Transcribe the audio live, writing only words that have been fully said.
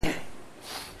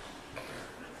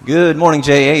Good morning,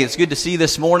 J.A. It's good to see you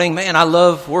this morning. Man, I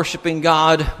love worshiping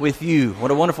God with you.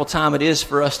 What a wonderful time it is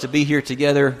for us to be here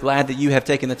together. Glad that you have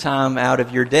taken the time out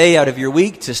of your day, out of your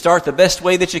week, to start the best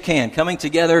way that you can. Coming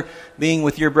together, being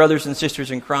with your brothers and sisters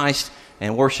in Christ,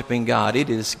 and worshiping God. It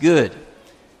is good.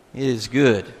 It is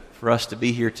good for us to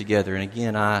be here together. And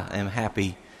again, I am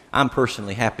happy. I'm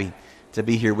personally happy to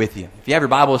be here with you. If you have your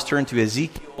Bibles, turn to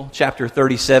Ezekiel chapter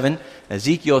 37.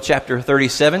 Ezekiel chapter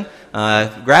 37.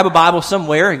 Grab a Bible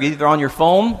somewhere, either on your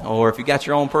phone, or if you got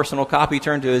your own personal copy,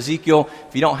 turn to Ezekiel.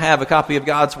 If you don't have a copy of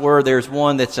God's Word, there's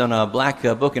one that's on a black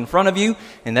book in front of you,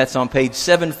 and that's on page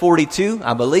 742,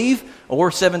 I believe,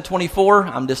 or 724.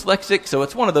 I'm dyslexic, so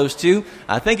it's one of those two.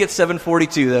 I think it's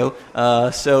 742,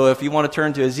 though. So if you want to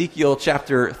turn to Ezekiel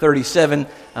chapter 37,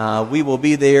 we will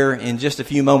be there in just a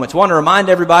few moments. I want to remind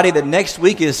everybody that next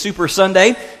week is Super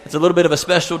Sunday. It's a little bit of a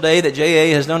special day that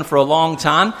JA has done for a long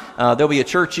time. There'll be a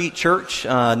Church Eat Church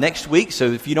next week, so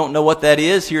if you don't know what that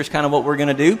is, here's kind of what we're going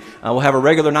to do. We'll have a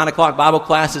regular 9 o'clock Bible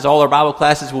classes. All our Bible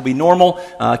classes will be normal,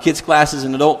 kids classes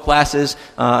and adult classes.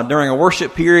 During a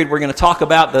worship period, we're going to talk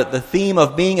about the theme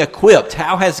of being equipped.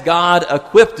 How has God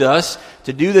equipped us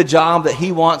to do the job that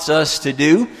He wants us to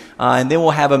do? And then we'll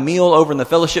have a meal over in the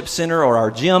fellowship center or our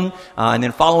gym. And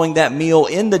then following that meal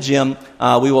in the gym,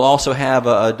 we will also have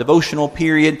a devotional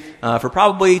period for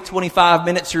probably 25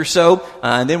 minutes or so.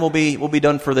 And then we'll be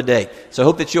done for the day. So I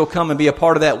hope that you'll come and be a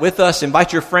part of that with us.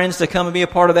 Invite your friends to come and be a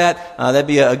part of that. That'd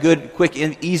be a good, quick,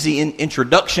 easy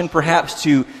introduction perhaps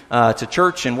to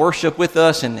church and worship with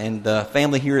us and the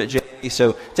family here at JA.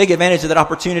 So take advantage of that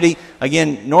opportunity.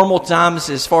 Again, normal times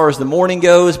as far as the morning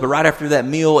goes, but right after that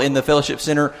meal in the fellowship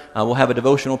center, we'll have a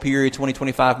devotional period,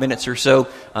 20-25 minutes or so,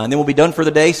 and then we'll be done for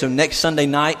the day. So next Sunday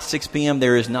night, 6 p.m.,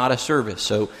 there is not a service.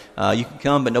 So you can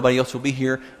come, but nobody else will be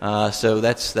here. So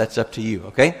that's up to you,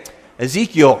 okay?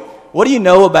 Ezekiel. What do you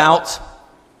know about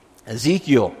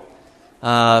Ezekiel?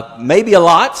 Maybe a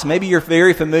lot. Maybe you're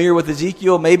very familiar with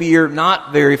Ezekiel. Maybe you're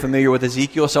not very familiar with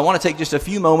Ezekiel. So I want to take just a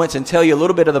few moments and tell you a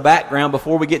little bit of the background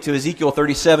before we get to Ezekiel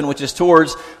 37, which is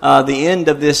towards the end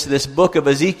of this book of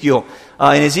Ezekiel.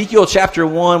 In Ezekiel chapter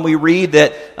 1, we read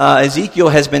that Ezekiel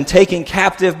has been taken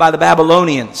captive by the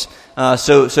Babylonians.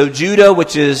 So Judah,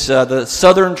 which is the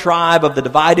southern tribe of the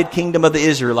divided kingdom of the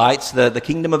Israelites, the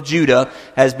kingdom of Judah,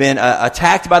 has been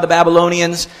attacked by the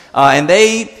Babylonians, and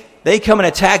they come and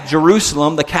attack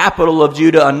Jerusalem, the capital of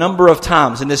Judah, a number of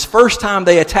times. And this first time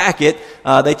they attack it,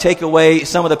 they take away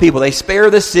some of the people. They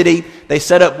spare the city. They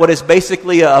set up what is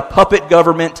basically a puppet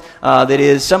government that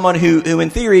is someone who in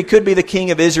theory could be the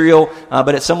king of Israel,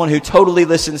 but it's someone who totally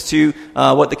listens to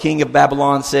what the king of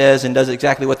Babylon says and does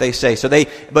exactly what they say.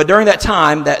 But during that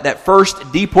time, that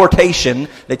first deportation,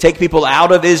 they take people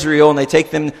out of Israel and they take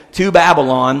them to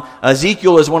Babylon.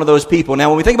 Ezekiel is one of those people. Now,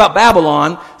 when we think about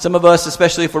Babylon, some of us,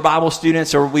 especially if we're Bible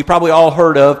students, or we probably all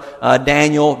heard of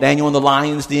Daniel in the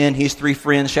lion's den. His three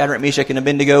friends, Shadrach, Meshach, and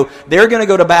Abednego. They're going to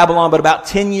go to Babylon, but about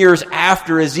 10 years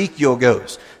after Ezekiel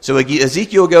goes. So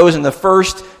Ezekiel goes in the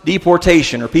first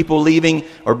deportation, or people leaving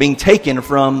or being taken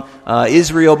from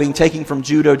Israel, being taken from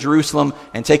Judah, Jerusalem,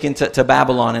 and taken to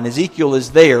Babylon. And Ezekiel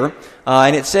is there.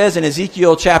 And it says in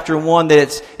Ezekiel chapter 1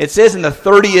 that it says in the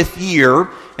 30th year.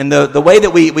 And the way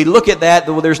that we look at that,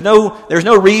 there's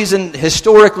no reason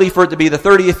historically for it to be the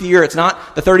 30th year. It's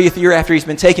not the 30th year after he's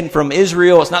been taken from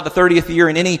Israel. It's not the 30th year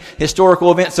in any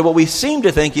historical event. So what we seem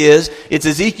to think is it's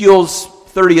Ezekiel's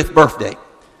 30th birthday.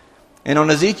 And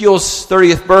on Ezekiel's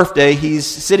 30th birthday, he's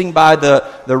sitting by the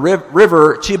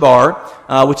river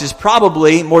Chebar, which is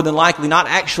probably, more than likely, not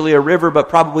actually a river, but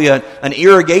probably an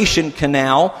irrigation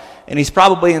canal. And he's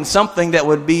probably in something that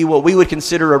would be what we would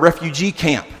consider a refugee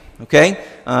camp. Okay?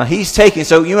 He's taken,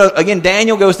 so, again,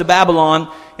 Daniel goes to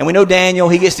Babylon, and we know Daniel,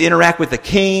 he gets to interact with the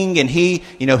king, and he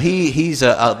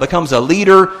becomes a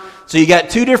leader. So you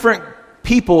got two different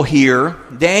people here.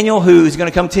 Daniel, who's going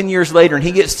to come 10 years later, and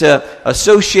he gets to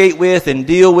associate with and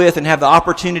deal with and have the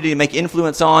opportunity to make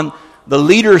influence on the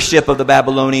leadership of the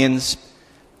Babylonians.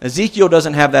 Ezekiel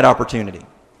doesn't have that opportunity.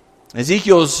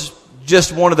 Ezekiel's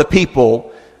just one of the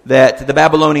people that the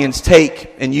Babylonians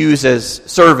take and use as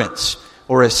servants,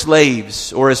 or as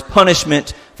slaves, or as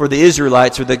punishment for the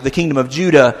Israelites or the kingdom of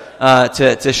Judah,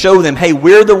 to show them, hey,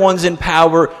 we're the ones in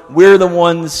power, we're the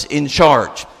ones in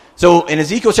charge. So in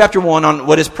Ezekiel chapter 1, on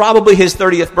what is probably his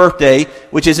 30th birthday,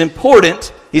 which is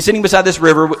important, he's sitting beside this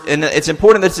river, and it's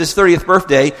important that it's his 30th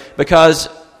birthday, because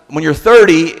when you're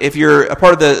 30, if you're a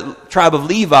part of the tribe of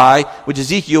Levi, which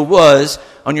Ezekiel was,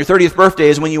 on your 30th birthday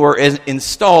is when you are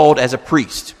installed as a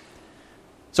priest.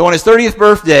 So on his 30th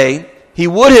birthday, he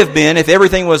would have been, if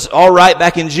everything was all right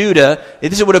back in Judah,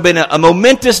 this would have been a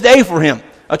momentous day for him.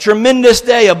 a tremendous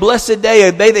day, a blessed day,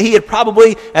 a day that he had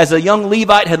probably, as a young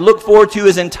Levite, had looked forward to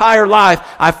his entire life.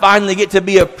 I finally get to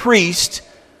be a priest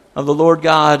of the Lord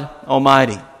God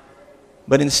Almighty.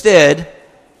 But instead,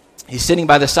 he's sitting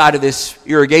by the side of this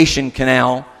irrigation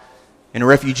canal in a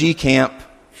refugee camp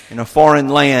in a foreign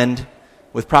land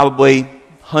with probably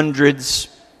hundreds,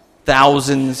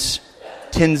 thousands,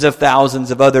 tens of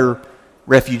thousands of other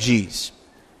refugees.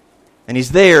 And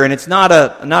he's there, and it's not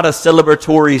a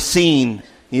celebratory scene.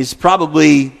 He's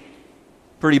probably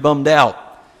pretty bummed out,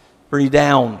 pretty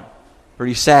down,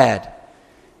 pretty sad.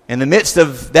 In the midst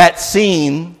of that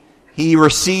scene, he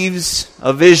receives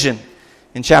a vision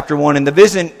in chapter 1. And the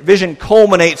vision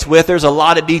culminates with, there's a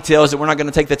lot of details that we're not going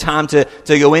to take the time to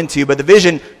go into, but the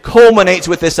vision culminates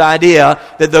with this idea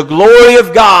that the glory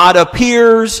of God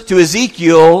appears to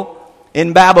Ezekiel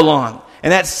in Babylon.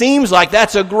 And that seems like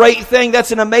that's a great thing.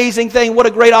 That's an amazing thing. What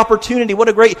a great opportunity. What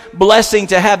a great blessing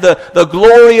to have the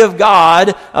glory of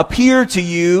God appear to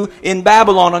you in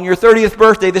Babylon on your 30th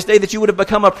birthday, this day that you would have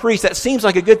become a priest. That seems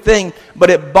like a good thing,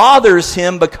 but it bothers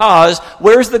him because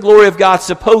where's the glory of God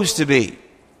supposed to be?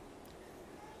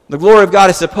 The glory of God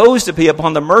is supposed to be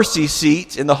upon the mercy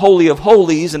seat in the Holy of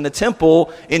Holies in the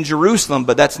temple in Jerusalem,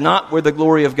 but that's not where the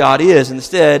glory of God is.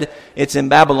 Instead, it's in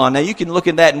Babylon. Now, you can look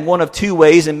at that in one of two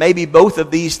ways, and maybe both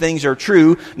of these things are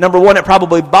true. Number one, it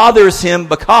probably bothers him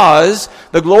because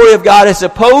the glory of God is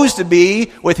supposed to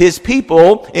be with his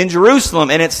people in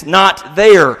Jerusalem, and it's not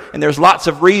there. And there's lots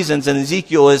of reasons, and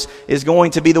Ezekiel is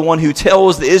going to be the one who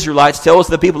tells the Israelites, tells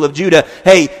the people of Judah,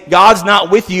 hey, God's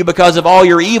not with you because of all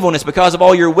your evilness, because of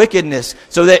all your wickedness.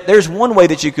 So that there's one way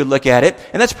that you could look at it,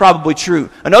 and that's probably true.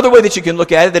 Another way that you can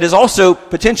look at it that is also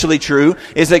potentially true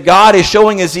is that God is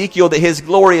showing Ezekiel that his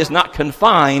glory is not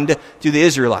confined to the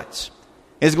Israelites.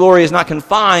 His glory is not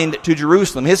confined to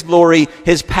Jerusalem. His glory,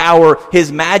 his power,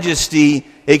 his majesty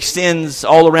extends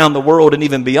all around the world and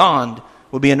even beyond.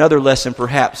 Would be another lesson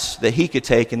perhaps that he could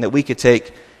take and that we could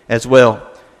take as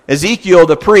well. Ezekiel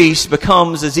the priest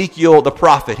becomes Ezekiel the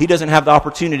prophet. He doesn't have the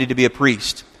opportunity to be a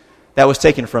priest. That was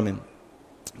taken from him.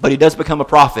 But he does become a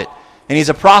prophet. And he's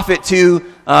a prophet to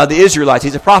the Israelites.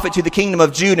 He's a prophet to the kingdom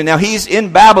of Judah. Now he's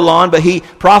in Babylon, but he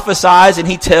prophesies and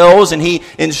he tells and he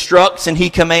instructs and he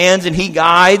commands and he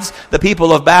guides the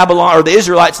people of Babylon, or the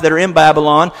Israelites that are in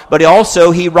Babylon. But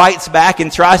he writes back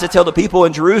and tries to tell the people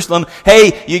in Jerusalem,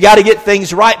 hey, you got to get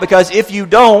things right, because if you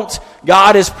don't,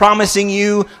 God is promising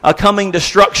you a coming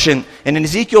destruction. And in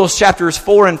Ezekiel's chapters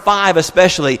 4 and 5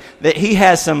 especially, that he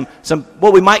has some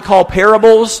what we might call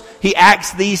parables. He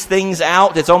acts these things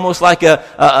out. It's almost like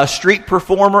a street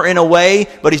performer in a way,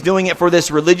 but he's doing it for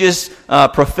this religious,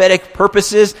 prophetic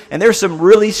purposes. And there's some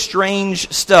really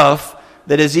strange stuff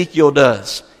that Ezekiel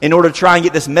does in order to try and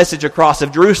get this message across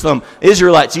of Jerusalem.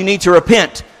 Israelites, you need to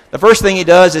repent. The first thing he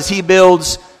does is he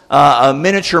builds a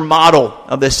miniature model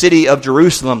of the city of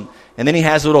Jerusalem. And then he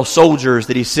has little soldiers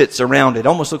that he sits around. It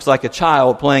almost looks like a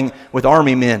child playing with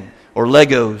army men or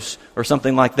Legos or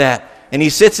something like that. And he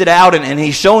sits it out and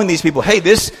he's showing these people, hey,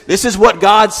 this is what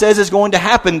God says is going to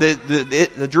happen.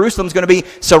 The Jerusalem's going to be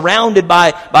surrounded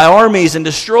by armies and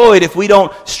destroyed if we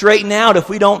don't straighten out, if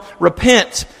we don't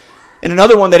repent. And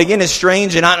another one that again is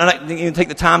strange, and I'm not going to take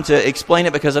the time to explain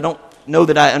it because I don't know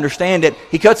that I understand it.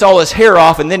 He cuts all his hair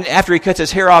off, and then after he cuts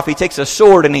his hair off, he takes a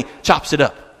sword and he chops it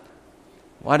up.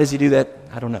 Why does he do that?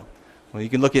 I don't know. Well, you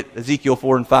can look at Ezekiel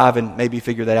 4 and 5 and maybe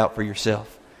figure that out for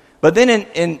yourself. But then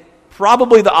in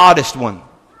probably the oddest one,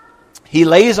 he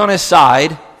lays on his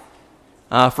side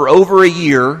for over a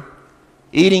year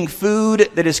eating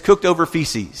food that is cooked over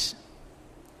feces.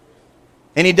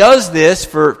 And he does this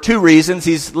for two reasons.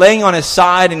 He's laying on his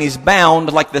side and he's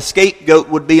bound like the scapegoat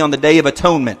would be on the Day of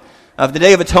Atonement. The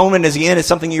Day of Atonement is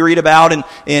something you read about in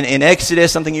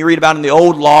Exodus, something you read about in the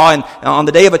Old Law. And on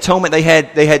the Day of Atonement, they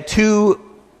had two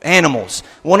animals.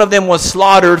 One of them was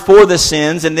slaughtered for the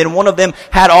sins, and then one of them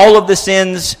had all of the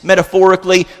sins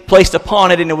metaphorically placed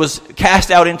upon it, and it was cast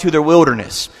out into the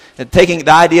wilderness. Taking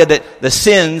the idea that the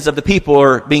sins of the people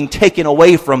are being taken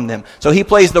away from them. So he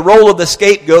plays the role of the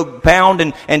scapegoat, bound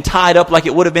and tied up like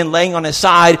it would have been laying on his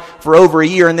side for over a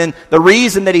year. And then the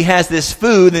reason that he has this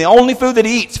food, and the only food that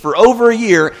he eats for over a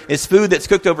year, is food that's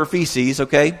cooked over feces,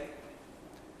 okay?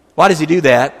 Why does he do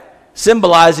that?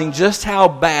 Symbolizing just how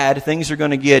bad things are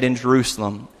going to get in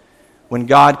Jerusalem when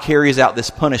God carries out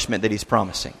this punishment that he's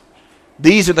promising.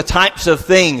 These are the types of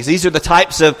things, these are the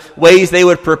types of ways they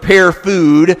would prepare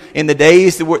food in the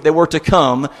days that were to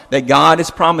come, that God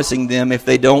is promising them if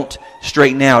they don't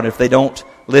straighten out, if they don't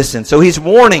listen. So he's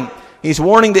warning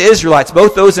the Israelites,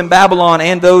 both those in Babylon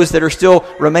and those that are still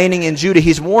remaining in Judah.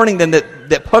 He's warning them that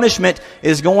that punishment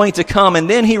is going to come. And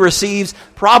then he receives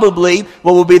probably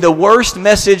what will be the worst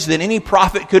message that any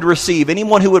prophet could receive,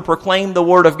 anyone who would proclaim the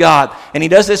word of God. And he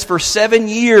does this for 7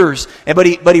 years. But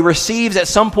he receives at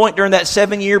some point during that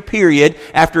 7-year period,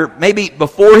 after maybe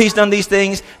before he's done these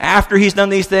things, after he's done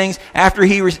these things, after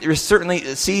he certainly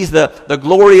sees the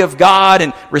glory of God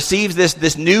and receives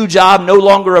this new job, no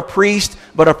longer a priest,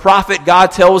 but a prophet,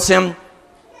 God tells him,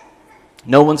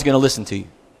 no one's going to listen to you.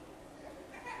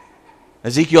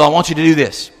 Ezekiel, I want you to do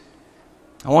this.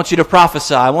 I want you to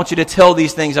prophesy. I want you to tell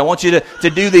these things. I want you to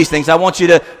do these things. I want you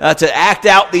to act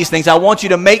out these things. I want you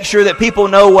to make sure that people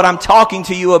know what I'm talking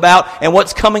to you about and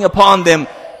what's coming upon them.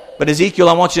 But Ezekiel,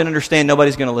 I want you to understand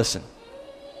nobody's going to listen.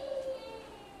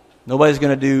 Nobody's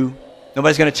going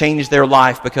to change their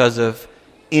life because of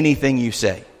anything you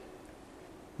say.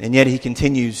 And yet he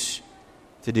continues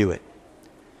to do it.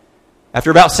 After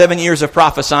about 7 years of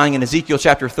prophesying in Ezekiel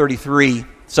chapter 33,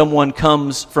 someone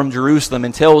comes from Jerusalem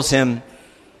and tells him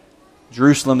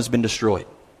Jerusalem has been destroyed.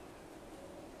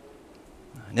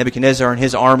 Nebuchadnezzar and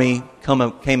his army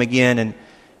came again,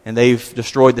 and they've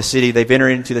destroyed the city. They've entered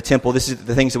into the temple. This is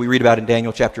the things that we read about in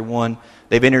Daniel chapter 1.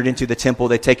 They've entered into the temple.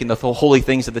 They've taken the holy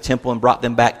things of the temple and brought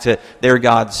them back to their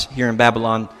gods here in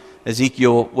Babylon.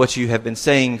 Ezekiel, what you have been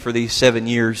saying for these 7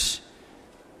 years,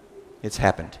 it's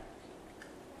happened.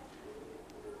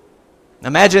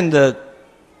 Imagine the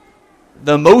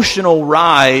emotional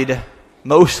ride,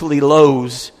 mostly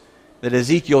lows, that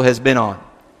Ezekiel has been on.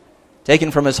 Taken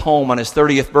from his home on his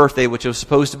 30th birthday, which was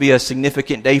supposed to be a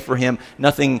significant day for him.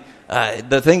 Nothing,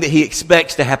 the thing that he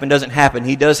expects to happen doesn't happen.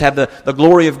 He does have the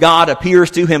glory of God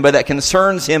appears to him, but that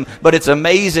concerns him, but it's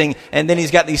amazing. And then he's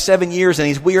got these 7 years and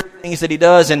these weird things that he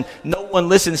does, and no one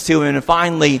listens to him. And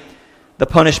finally, the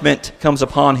punishment comes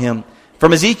upon him.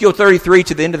 From Ezekiel 33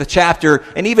 to the end of the chapter,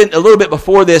 and even a little bit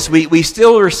before this, we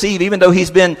still receive, even though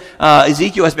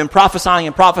Ezekiel has been prophesying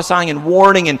and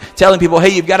warning and telling people, hey,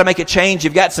 you've got to make a change.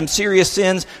 You've got some serious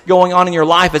sins going on in your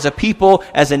life as a people,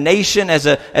 as a nation, as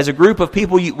a group of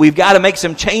people. We've got to make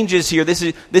some changes here. This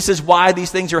is why these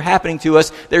things are happening to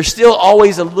us. There's still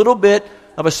always a little bit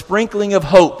of a sprinkling of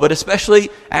hope, but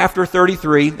especially after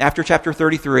chapter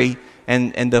 33,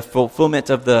 and the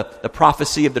fulfillment of the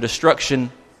prophecy of the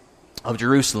destruction of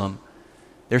Jerusalem,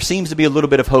 there seems to be a little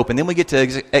bit of hope. And then we get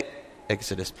to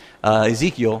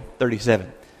Ezekiel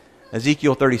 37.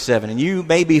 Ezekiel 37. And you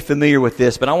may be familiar with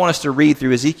this, but I want us to read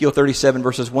through Ezekiel 37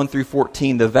 verses 1 through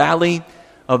 14, the valley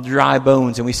of dry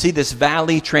bones. And we see this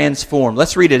valley transformed.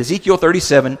 Let's read it. Ezekiel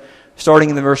 37,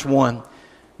 starting in the verse 1.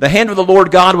 The hand of the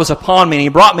Lord God was upon me, and he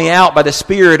brought me out by the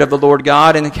Spirit of the Lord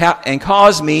God and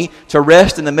caused me to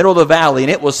rest in the middle of the valley,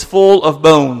 and it was full of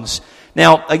bones.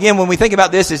 Now, again, when we think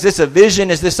about this, is this a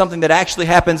vision? Is this something that actually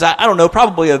happens? I don't know,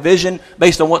 probably a vision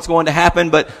based on what's going to happen.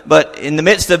 But in the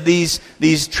midst of these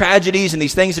tragedies and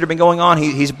these things that have been going on,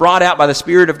 he's brought out by the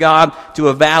Spirit of God to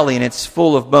a valley, and it's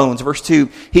full of bones. Verse 2,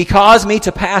 he caused me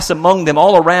to pass among them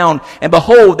all around, and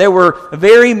behold, there were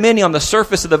very many on the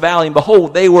surface of the valley, and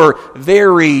behold, they were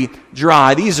very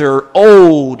dry. These are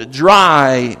old,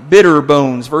 dry, bitter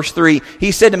bones. Verse 3,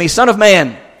 he said to me, Son of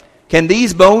man, can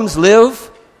these bones live?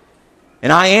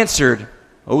 And I answered,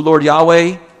 O Lord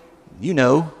Yahweh, you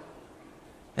know.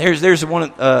 There's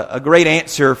a great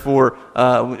answer for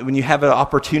when you have an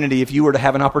opportunity, if you were to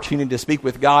have an opportunity to speak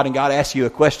with God and God asks you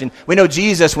a question. We know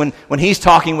Jesus, when he's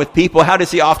talking with people, how does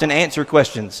he often answer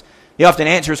questions? He often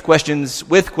answers questions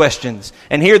with questions.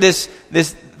 And here this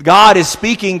God is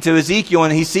speaking to Ezekiel,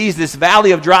 and he sees this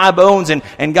valley of dry bones,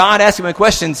 and God asks him a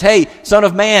question, hey, Son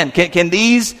of man, can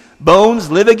these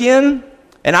bones live again?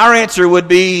 And our answer would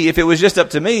be, if it was just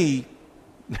up to me,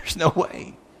 there's no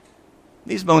way.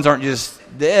 These bones aren't just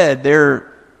dead.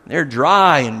 They're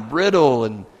dry and brittle,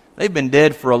 and they've been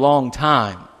dead for a long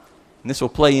time. And this will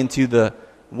play into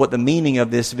what the meaning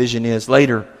of this vision is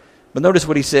later. But notice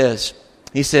what he says.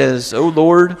 He says, "O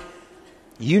Lord,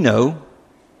 you know,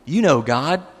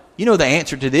 God. You know the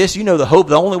answer to this. You know the hope.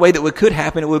 The only way that it could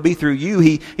happen, it would be through you."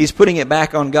 He's putting it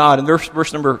back on God. In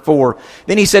verse number 4,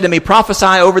 then he said to me, "Prophesy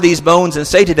over these bones and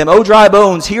say to them, O dry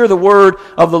bones, hear the word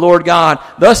of the Lord God.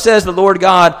 Thus says the Lord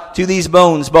God to these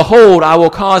bones, Behold, I will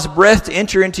cause breath to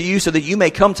enter into you so that you may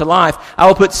come to life. I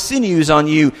will put sinews on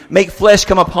you, make flesh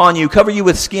come upon you, cover you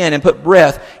with skin, and put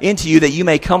breath into you that you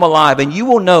may come alive. And you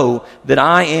will know that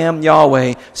I am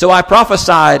Yahweh." So I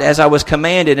prophesied as I was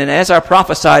commanded, and as I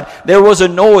prophesied, there was a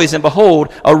noise, and behold,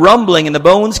 a rumbling, and the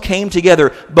bones came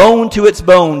together, bone to its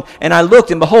bone. And I looked,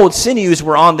 and behold, sinews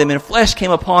were on them, and flesh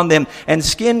came upon them, and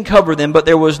skin covered them, but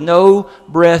there was no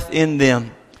breath in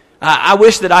them. I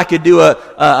wish that I could do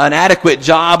an adequate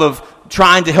job of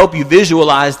trying to help you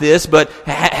visualize this, but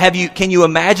can you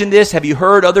imagine this? Have you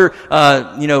heard other,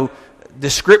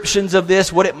 descriptions of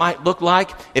this, what it might look like?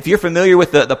 If you're familiar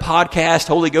with the podcast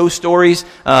Holy Ghost Stories,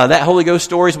 that Holy Ghost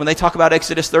Stories, when they talk about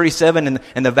Exodus 37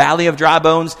 and the Valley of Dry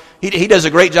Bones, he does a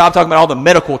great job talking about all the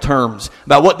medical terms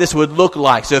about what this would look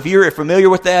like. So if you're familiar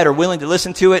with that or willing to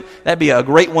listen to it, that'd be a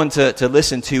great one to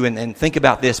listen to and think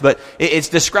about this. But it's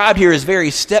described here as very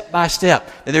step by step.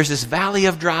 That there's this Valley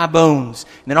of Dry Bones,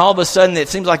 and then all of a sudden it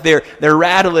seems like they're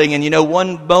rattling, and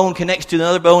one bone connects to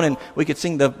another bone, and we could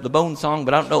sing the bone song,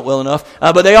 but I don't know it well enough.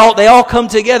 But they all come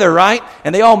together, right?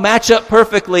 And they all match up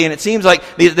perfectly. And it seems like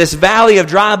this valley of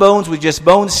dry bones with just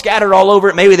bones scattered all over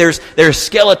it. Maybe there's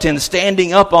skeletons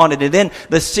standing up on it, and then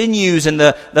the sinews and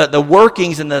the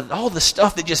workings and all the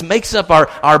stuff that just makes up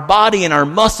our body and our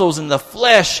muscles and the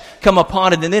flesh come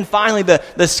upon it. And then finally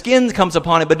the skin comes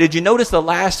upon it. But did you notice the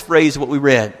last phrase of what we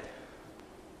read?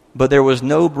 But there was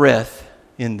no breath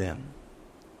in them.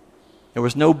 There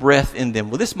was no breath in them.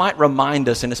 Well, this might remind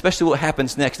us, and especially what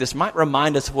happens next, this might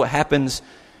remind us of what happens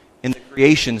in the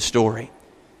creation story.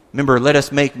 Remember, let us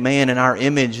make man in our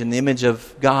image, in the image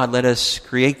of God. Let us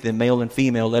create them, male and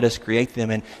female. Let us create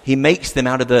them. And He makes them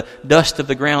out of the dust of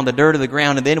the ground, the dirt of the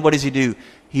ground. And then what does He do?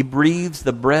 He breathes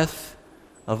the breath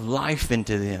of life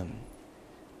into them.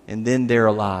 And then they're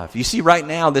alive. You see, right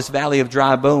now, this valley of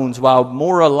dry bones, while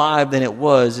more alive than it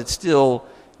was, it's still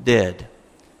dead.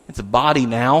 It's a body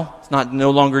now. It's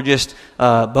no longer just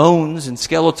bones and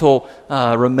skeletal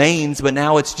remains, but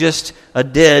now it's just a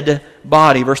dead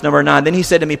body. Verse number 9. Then He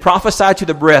said to me, prophesy to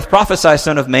the breath, prophesy,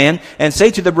 son of man, and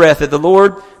say to the breath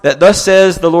that thus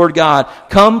says the Lord God,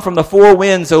 come from the four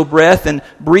winds, O breath, and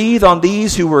breathe on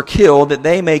these who were killed, that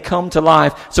they may come to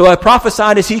life. So I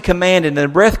prophesied as He commanded, and the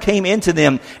breath came into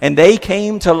them, and they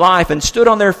came to life and stood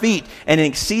on their feet, an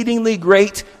exceedingly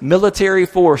great military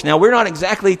force. Now, we're not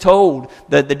exactly told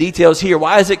the details here.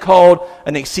 Why is it called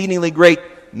an exceedingly great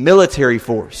military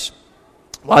force?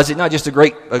 Why is it not just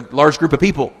a large group of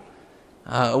people?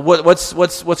 What's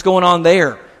going on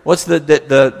there? What's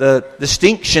the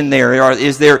distinction there?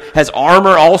 Has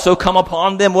armor also come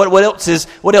upon them? What else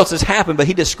has happened? But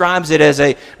He describes it as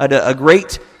a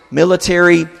great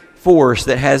military force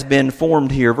that has been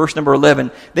formed here. Verse number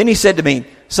 11. Then He said to me,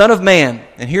 son of man,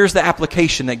 and here's the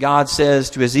application that God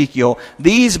says to Ezekiel,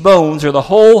 these bones are the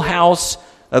whole house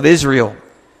of Israel.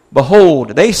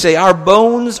 Behold, they say, our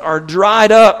bones are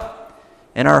dried up,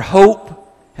 and our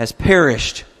hope has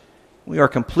perished. We are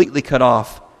completely cut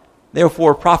off.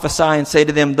 Therefore prophesy and say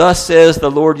to them, thus says the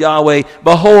Lord Yahweh,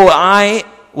 behold, I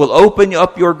will open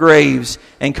up your graves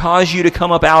and cause you to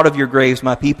come up out of your graves,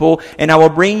 my people, and I will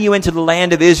bring you into the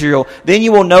land of Israel. Then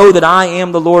you will know that I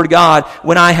am the Lord God,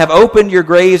 when I have opened your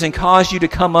graves and caused you to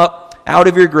come up out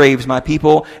of your graves, my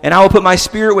people, and I will put my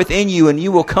spirit within you, and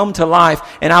you will come to life,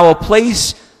 and I will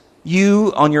place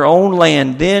you on your own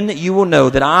land. Then you will know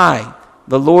that I,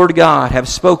 the Lord God, have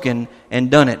spoken and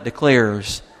done it,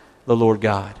 declares the Lord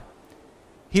God.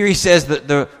 Here He says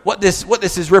that what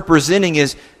this is representing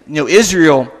is,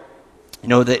 Israel,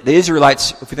 the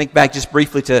Israelites. If we think back just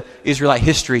briefly to Israelite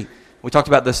history, we talked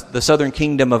about the southern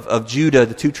kingdom of Judah,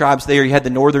 the two tribes there. You had the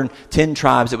northern 10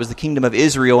 tribes. It was the kingdom of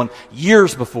Israel. And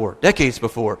decades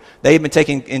before, they had been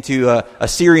taken into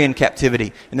Assyrian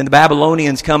captivity. And then the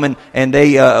Babylonians come and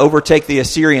they overtake the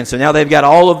Assyrians. So now they've got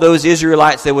all of those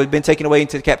Israelites that had been taken away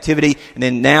into captivity. And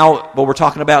then now what we're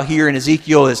talking about here in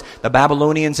Ezekiel is the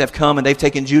Babylonians have come and they've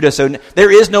taken Judah. So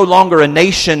there is no longer a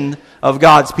nation of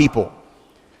God's people.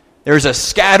 There's a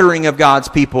scattering of God's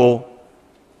people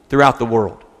throughout the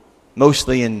world.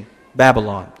 Mostly in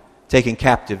Babylon, taken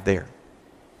captive there.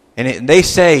 And they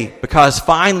say, because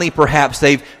finally perhaps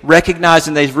they've recognized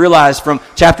and they've realized from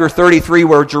chapter 33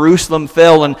 where Jerusalem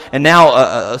fell and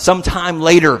now some time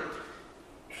later,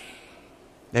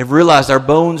 they've realized our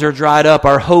bones are dried up,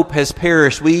 our hope has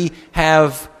perished, we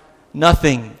have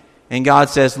nothing. And God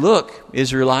says, look,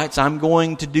 Israelites, I'm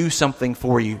going to do something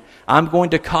for you. I'm going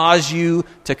to cause you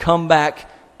to come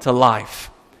back to life.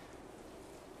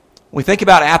 When we think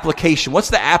about application,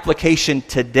 what's the application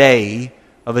today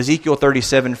of Ezekiel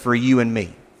 37 for you and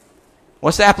me?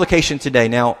 What's the application today?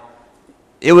 Now,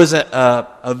 it was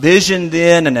a vision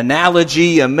then, an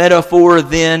analogy, a metaphor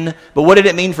then, but what did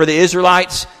it mean for the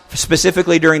Israelites,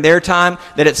 specifically during their time?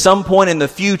 That at some point in the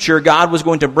future, God was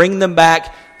going to bring them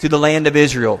back to the land of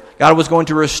Israel. God was going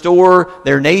to restore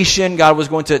their nation. God was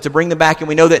going to bring them back. And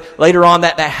we know that later on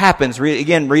that happens.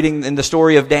 Again, reading in the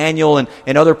story of Daniel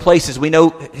and other places, we know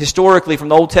historically from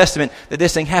the Old Testament that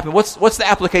this thing happened. What's the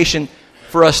application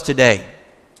for us today?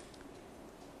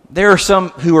 There are some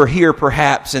who are here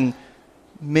perhaps, and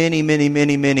many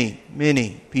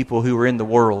people who are in the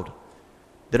world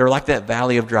that are like that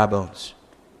valley of dry bones.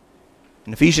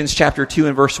 In Ephesians chapter 2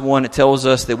 and verse 1, it tells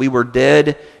us that we were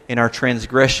dead in our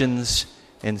transgressions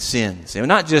and sins. And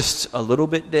not just a little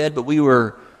bit dead, but we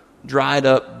were dried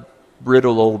up,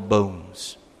 brittle old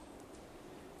bones.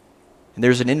 And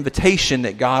there's an invitation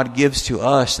that God gives to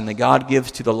us and that God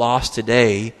gives to the lost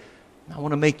today. I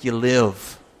want to make you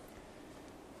live.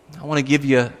 I want to give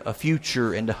you a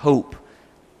future and a hope.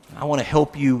 I want to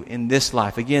help you in this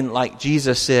life. Again, like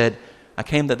Jesus said, I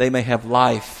came that they may have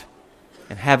life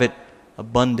and have it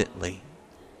abundantly.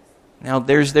 Now,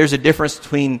 there's a difference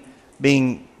between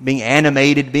being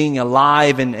animated, being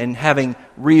alive, and having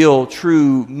real,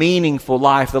 true, meaningful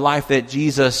life, the life that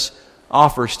Jesus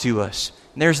offers to us.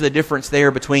 And there's the difference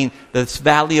there between this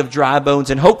valley of dry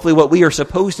bones and hopefully what we are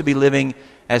supposed to be living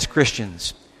as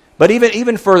Christians. But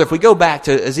even further, if we go back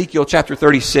to Ezekiel chapter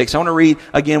 36, I want to read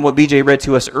again what BJ read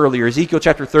to us earlier. Ezekiel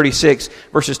chapter 36,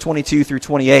 verses 22 through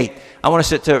 28. I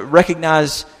want us to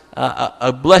recognize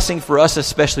a blessing for us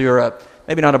especially, or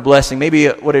maybe not a blessing, maybe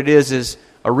what it is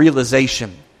a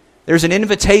realization. There's an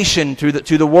invitation to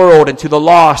the world and to the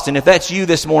lost, and if that's you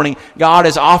this morning, God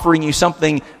is offering you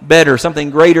something better, something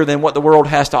greater than what the world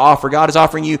has to offer. God is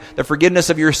offering you the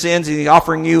forgiveness of your sins, and He's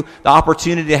offering you the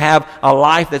opportunity to have a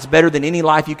life that's better than any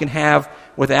life you can have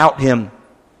without Him.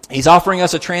 He's offering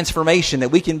us a transformation that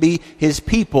we can be His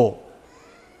people,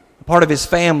 a part of His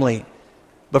family.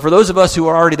 But for those of us who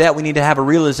are already that, we need to have a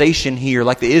realization here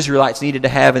like the Israelites needed to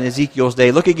have in Ezekiel's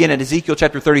day. Look again at Ezekiel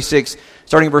chapter 36,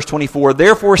 starting in verse 24.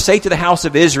 Therefore say to the house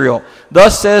of Israel,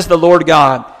 thus says the Lord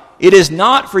God, it is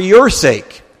not for your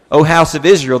sake, O house of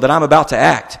Israel, that I'm about to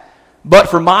act, but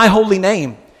for my holy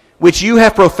name, which you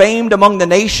have profaned among the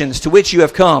nations to which you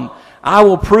have come. I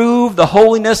will prove the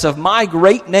holiness of my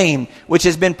great name, which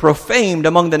has been profaned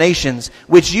among the nations,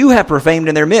 which you have profaned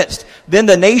in their midst. Then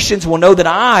the nations will know that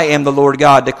I am the Lord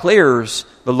God, declares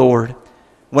the Lord,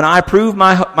 when I prove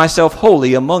myself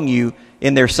holy among you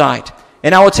in their sight.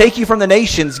 And I will take you from the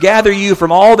nations, gather you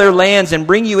from all their lands, and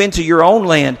bring you into your own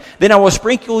land. Then I will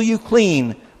sprinkle you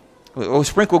clean. I will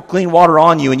sprinkle clean water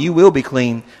on you, and you will be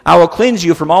clean. I will cleanse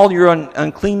you from all your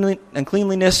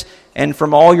uncleanliness and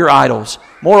from all your idols.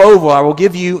 Moreover, I will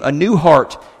give you a new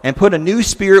heart and put a new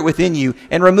spirit within you,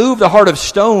 and remove the heart of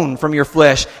stone from your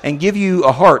flesh and give you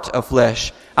a heart of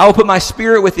flesh. I will put my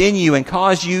spirit within you and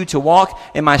cause you to walk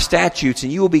in my statutes,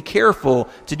 and you will be careful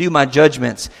to do my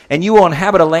judgments. And you will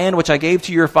inhabit a land which I gave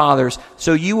to your fathers,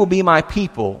 so you will be my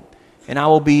people, and I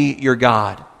will be your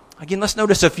God. Again, let's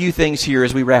notice a few things here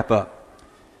as we wrap up.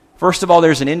 First of all,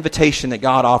 there's an invitation that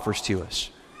God offers to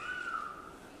us.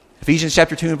 Ephesians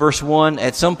chapter 2 and verse 1,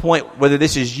 at some point, whether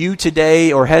this is you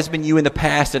today or has been you in the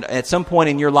past, at some point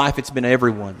in your life it's been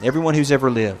everyone who's ever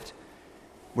lived.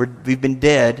 We've been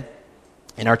dead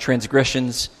in our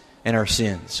transgressions and our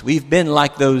sins. We've been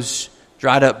like those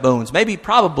dried up bones,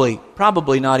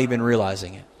 probably not even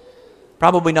realizing it.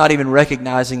 Probably not even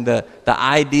recognizing the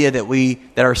idea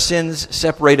that our sins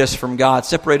separate us from God,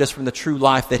 separate us from the true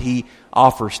life that He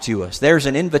offers to us. There's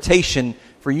an invitation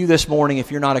for you this morning, if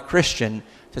you're not a Christian,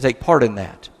 to take part in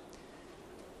that.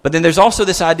 But then there's also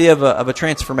this idea of a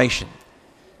transformation.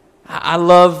 I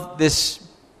love the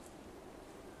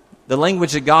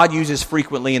language that God uses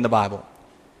frequently in the Bible.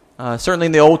 Certainly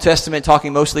in the Old Testament,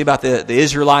 talking mostly about the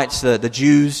Israelites, the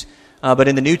Jews, but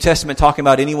in the New Testament, talking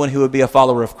about anyone who would be a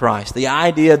follower of Christ. The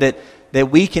idea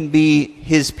that we can be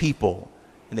His people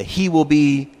and that He will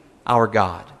be our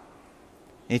God.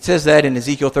 And it says that in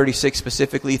Ezekiel 36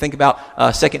 specifically. Think about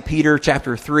 2 Peter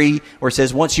chapter 3, where it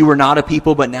says, once you were not a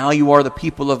people, but now you are the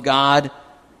people of God.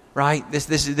 Right?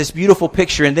 This beautiful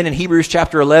picture. And then in Hebrews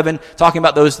chapter 11, talking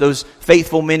about those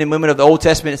faithful men and women of the Old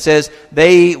Testament, it says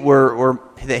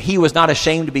that He was not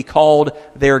ashamed to be called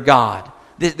their God.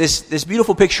 This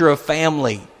beautiful picture of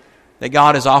family that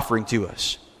God is offering to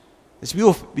us. This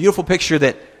beautiful picture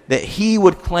that He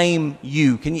would claim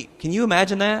you. Can you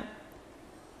imagine that?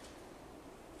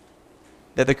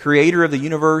 That the Creator of the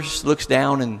universe looks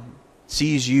down and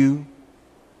sees you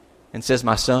and says,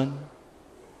 my son,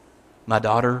 my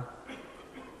daughter,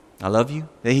 I love you.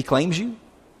 That He claims you.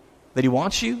 That He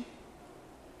wants you.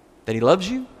 That He loves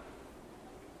you.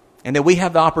 And that we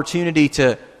have the opportunity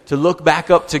to look back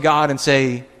up to God and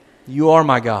say, you are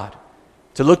my God.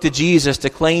 To look to Jesus, to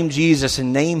claim Jesus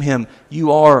and name Him,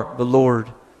 you are the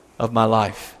Lord of my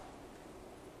life.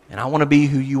 And I want to be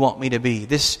who you want me to be.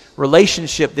 This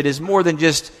relationship that is more than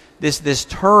just this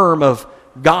term of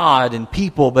God and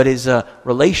people, but is a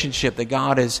relationship that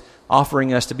God is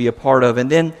offering us to be a part of. And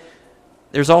then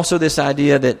there's also this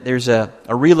idea that there's a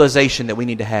realization that we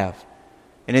need to have.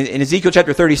 And in Ezekiel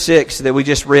chapter 36 that we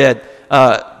just read,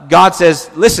 God says,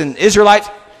 listen, Israelites,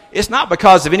 it's not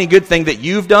because of any good thing that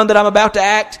you've done that I'm about to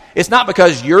act. It's not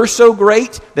because you're so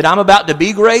great that I'm about to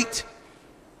be great.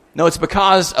 No, it's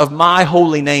because of my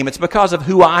holy name. It's because of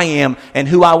who I am and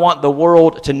who I want the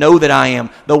world to know that I am.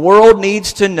 The world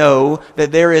needs to know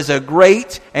that there is a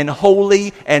great and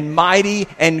holy and mighty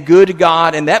and good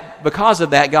God. And that because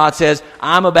of that, God says,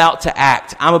 I'm about to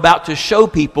act. I'm about to show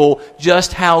people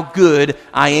just how good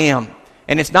I am.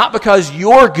 And it's not because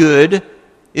you're good,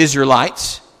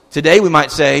 Israelites. Today we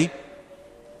might say,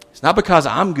 it's not because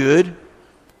I'm good.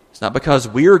 It's not because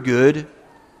we're good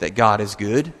that God is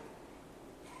good.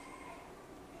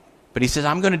 But he says,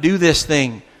 I'm going to do this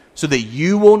thing so that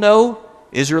you will know,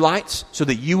 Israelites, so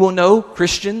that you will know,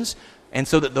 Christians, and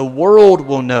so that the world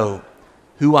will know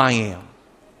who I am.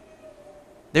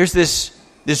 There's this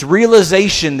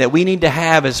realization that we need to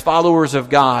have as followers of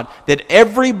God, that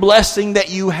every blessing that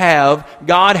you have,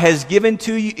 God has given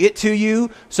to you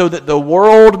so that the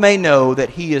world may know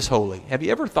that He is holy. Have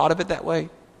you ever thought of it that way?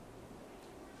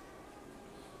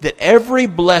 That every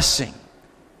blessing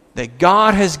that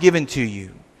God has given to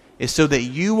you is so that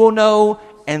you will know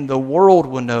and the world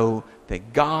will know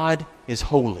that God is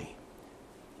holy.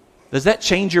 Does that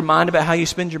change your mind about how you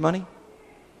spend your money?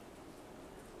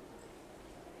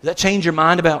 Does that change your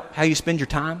mind about how you spend your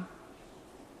time?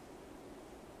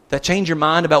 Does that change your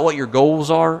mind about what your goals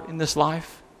are in this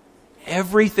life?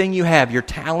 Everything you have, your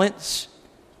talents,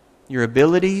 your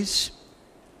abilities,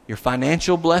 your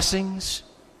financial blessings,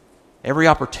 every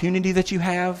opportunity that you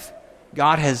have,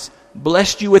 God has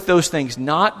blessed you with those things,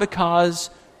 not because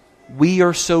we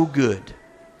are so good,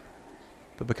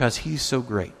 but because He's so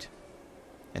great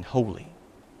and holy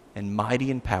and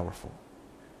mighty and powerful,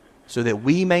 so that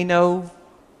we may know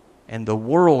and the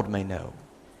world may know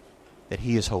that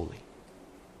He is holy.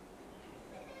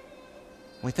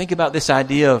 When we think about this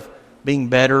idea of being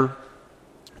better,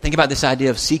 think about this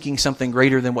idea of seeking something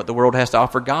greater than what the world has to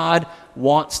offer. God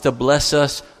wants to bless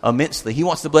us immensely. He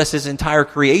wants to bless His entire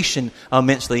creation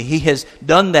immensely. He has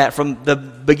done that from the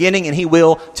beginning and He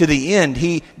will to the end.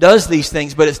 He does these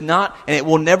things, but it's not, and it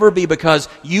will never be because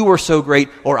you are so great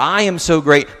or I am so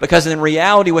great, because in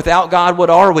reality, without God, what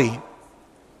are we?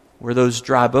 We're those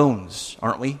dry bones,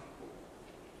 aren't we?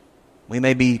 We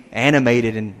may be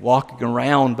animated and walking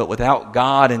around, but without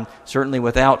God and certainly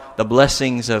without the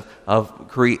blessings of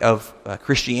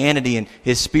Christianity and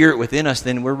His Spirit within us,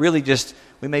 then we're really just,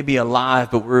 we may be alive,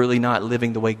 but we're really not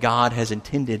living the way God has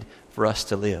intended for us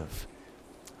to live.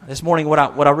 This morning, what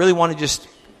I really want to just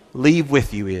leave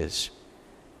with you is,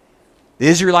 the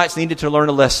Israelites needed to learn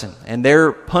a lesson, and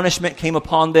their punishment came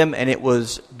upon them, and it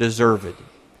was deserved.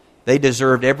 They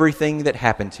deserved everything that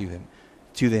happened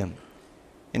to them.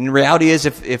 And the reality is,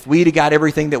 if we'd have got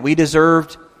everything that we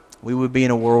deserved, we would be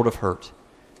in a world of hurt.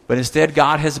 But instead,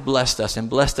 God has blessed us and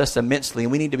blessed us immensely.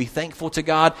 And we need to be thankful to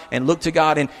God and look to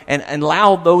God and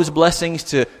allow those blessings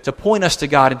to point us to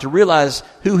God and to realize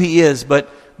who He is. But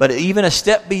even a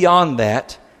step beyond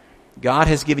that, God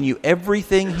has given you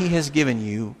everything He has given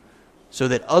you so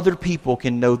that other people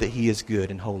can know that He is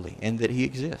good and holy and that He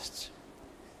exists.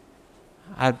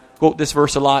 I quote this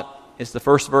verse a lot. It's the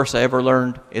first verse I ever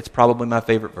learned. It's probably my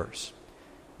favorite verse.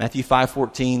 Matthew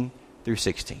 5:14 through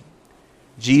 16.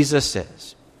 Jesus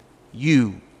says,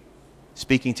 you,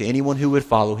 speaking to anyone who would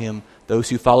follow Him, those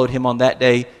who followed Him on that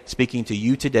day, speaking to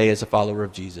you today as a follower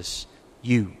of Jesus,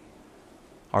 you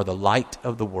are the light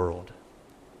of the world.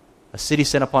 A city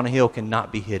set upon a hill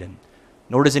cannot be hidden.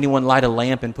 Nor does anyone light a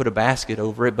lamp and put a basket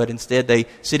over it, but instead they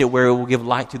sit it where it will give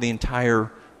light to the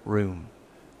entire room.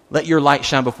 Let your light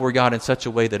shine before God in such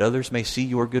a way that others may see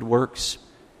your good works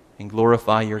and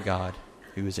glorify your God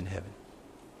who is in heaven.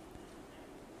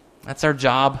 That's our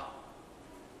job.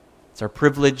 It's our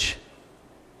privilege.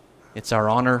 It's our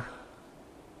honor.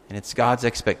 And it's God's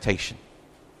expectation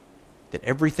that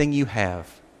everything you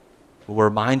have will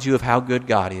remind you of how good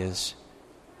God is,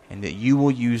 and that you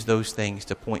will use those things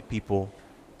to point people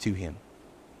to Him.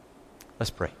 Let's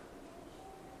pray.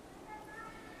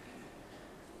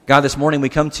 God, this morning we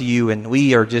come to You and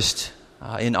we are just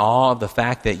in awe of the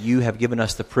fact that You have given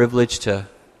us the privilege to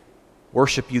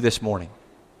worship You this morning.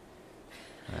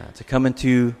 To come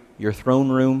into Your throne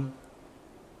room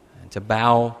and to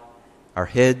bow our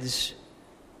heads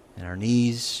and our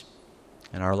knees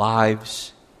and our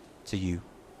lives to You.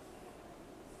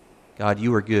 God,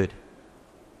 You are good.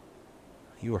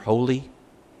 You are holy.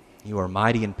 You are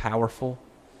mighty and powerful.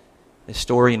 This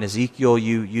story in Ezekiel,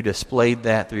 you displayed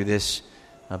that through this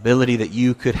ability that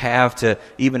You could have to,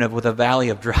 even with a valley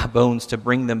of dry bones, to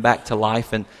bring them back to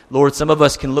life. And Lord, some of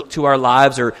us can look to our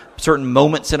lives or certain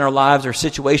moments in our lives or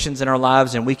situations in our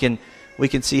lives, and we can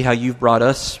see how You've brought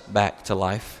us back to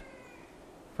life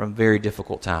from very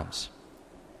difficult times.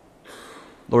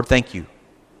 Lord, thank you.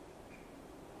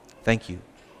 Thank you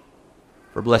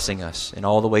for blessing us in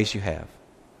all the ways you have.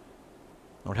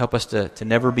 Lord, help us to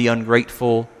never be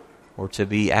ungrateful or to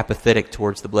be apathetic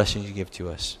towards the blessings you give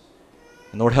to us.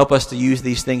 And Lord, help us to use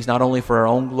these things not only for our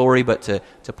own glory, but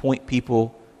to point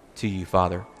people to you,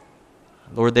 Father.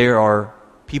 Lord, there are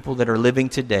people that are living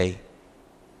today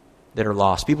that are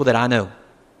lost, people that I know,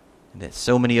 and that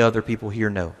so many other people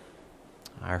here know.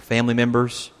 Our family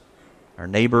members, our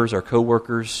neighbors, our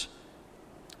co-workers,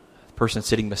 the person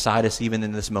sitting beside us even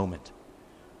in this moment,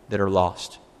 that are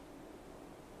lost,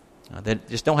 that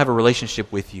just don't have a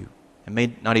relationship with you and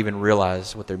may not even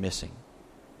realize what they're missing.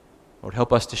 Lord,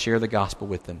 help us to share the gospel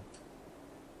with them.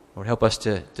 Lord, help us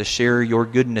to share your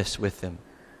goodness with them.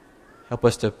 Help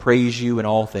us to praise you in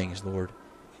all things, Lord.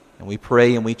 And we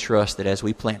pray and we trust that as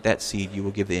we plant that seed, you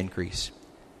will give the increase.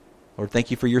 Lord,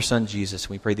 thank you for your Son, Jesus.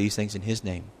 We pray these things in his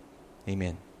name.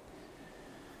 Amen.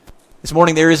 This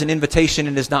morning there is an invitation,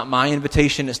 and it's not my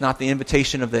invitation. It's not the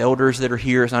invitation of the elders that are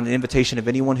here. It's not an invitation of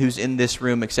anyone who's in this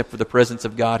room except for the presence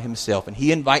of God himself. And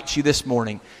he invites you this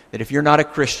morning that if you're not a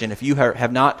Christian, if you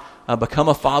have not become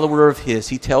a follower of his,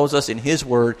 he tells us in his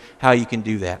word how you can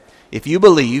do that. If you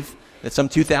believe that some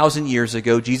 2,000 years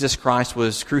ago, Jesus Christ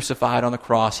was crucified on the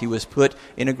cross. He was put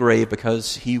in a grave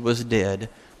because he was dead.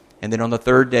 And then on the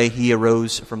third day, he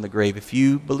arose from the grave. If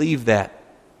you believe that,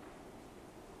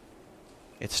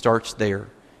 it starts there.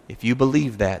 If you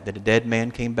believe that a dead man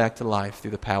came back to life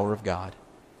through the power of God,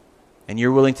 and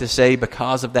you're willing to say,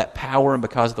 because of that power and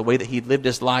because of the way that he lived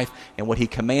his life and what he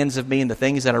commands of me and the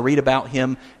things that I read about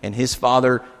him and his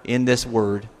Father in this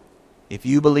word, if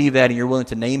you believe that and you're willing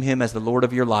to name him as the Lord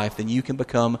of your life, then you can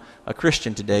become a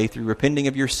Christian today through repenting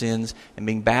of your sins and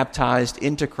being baptized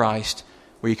into Christ,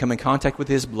 where you come in contact with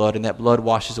his blood, and that blood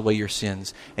washes away your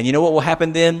sins. And you know what will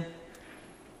happen then?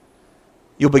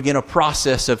 You'll begin a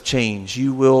process of change.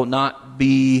 You will not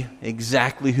be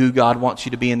exactly who God wants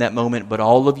you to be in that moment, but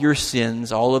all of your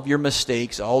sins, all of your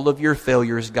mistakes, all of your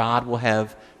failures, God will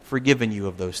have forgiven you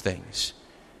of those things.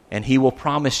 And he will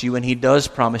promise you, and he does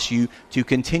promise you, to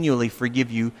continually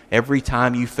forgive you every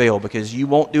time you fail, because you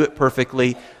won't do it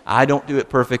perfectly. I don't do it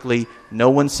perfectly.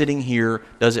 No one sitting here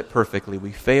does it perfectly.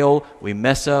 We fail, we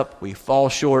mess up, we fall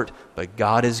short, but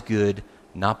God is good,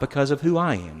 not because of who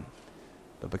I am,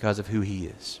 but because of who he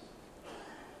is.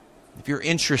 If you're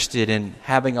interested in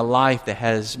having a life that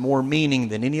has more meaning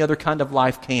than any other kind of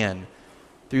life can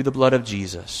through the blood of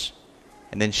Jesus,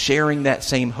 and then sharing that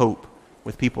same hope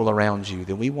with people around you,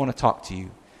 then we want to talk to you.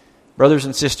 Brothers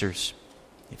and sisters,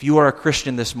 if you are a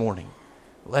Christian this morning,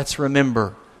 let's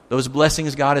remember those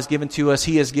blessings God has given to us.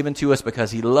 He has given to us because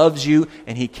he loves you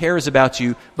and he cares about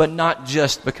you, but not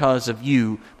just because of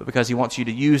you, but because he wants you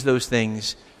to use those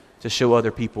things to show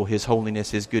other people his holiness,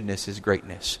 his goodness, his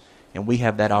greatness. And we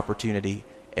have that opportunity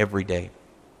every day.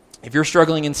 If you're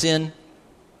struggling in sin,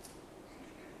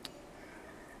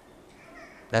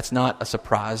 that's not a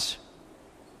surprise.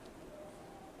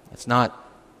 It's not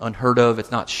unheard of.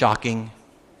 It's not shocking.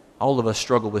 All of us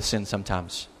struggle with sin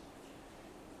sometimes.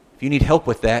 If you need help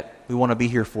with that, we want to be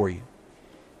here for you.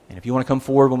 And if you want to come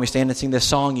forward when we stand and sing this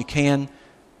song, you can.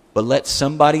 But let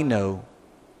somebody know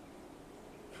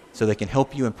so they can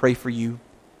help you and pray for you,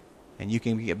 and you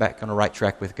can get back on the right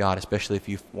track with God, especially if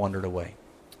you've wandered away.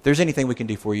 If there's anything we can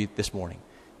do for you this morning,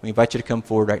 we invite you to come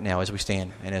forward right now as we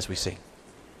stand and as we sing.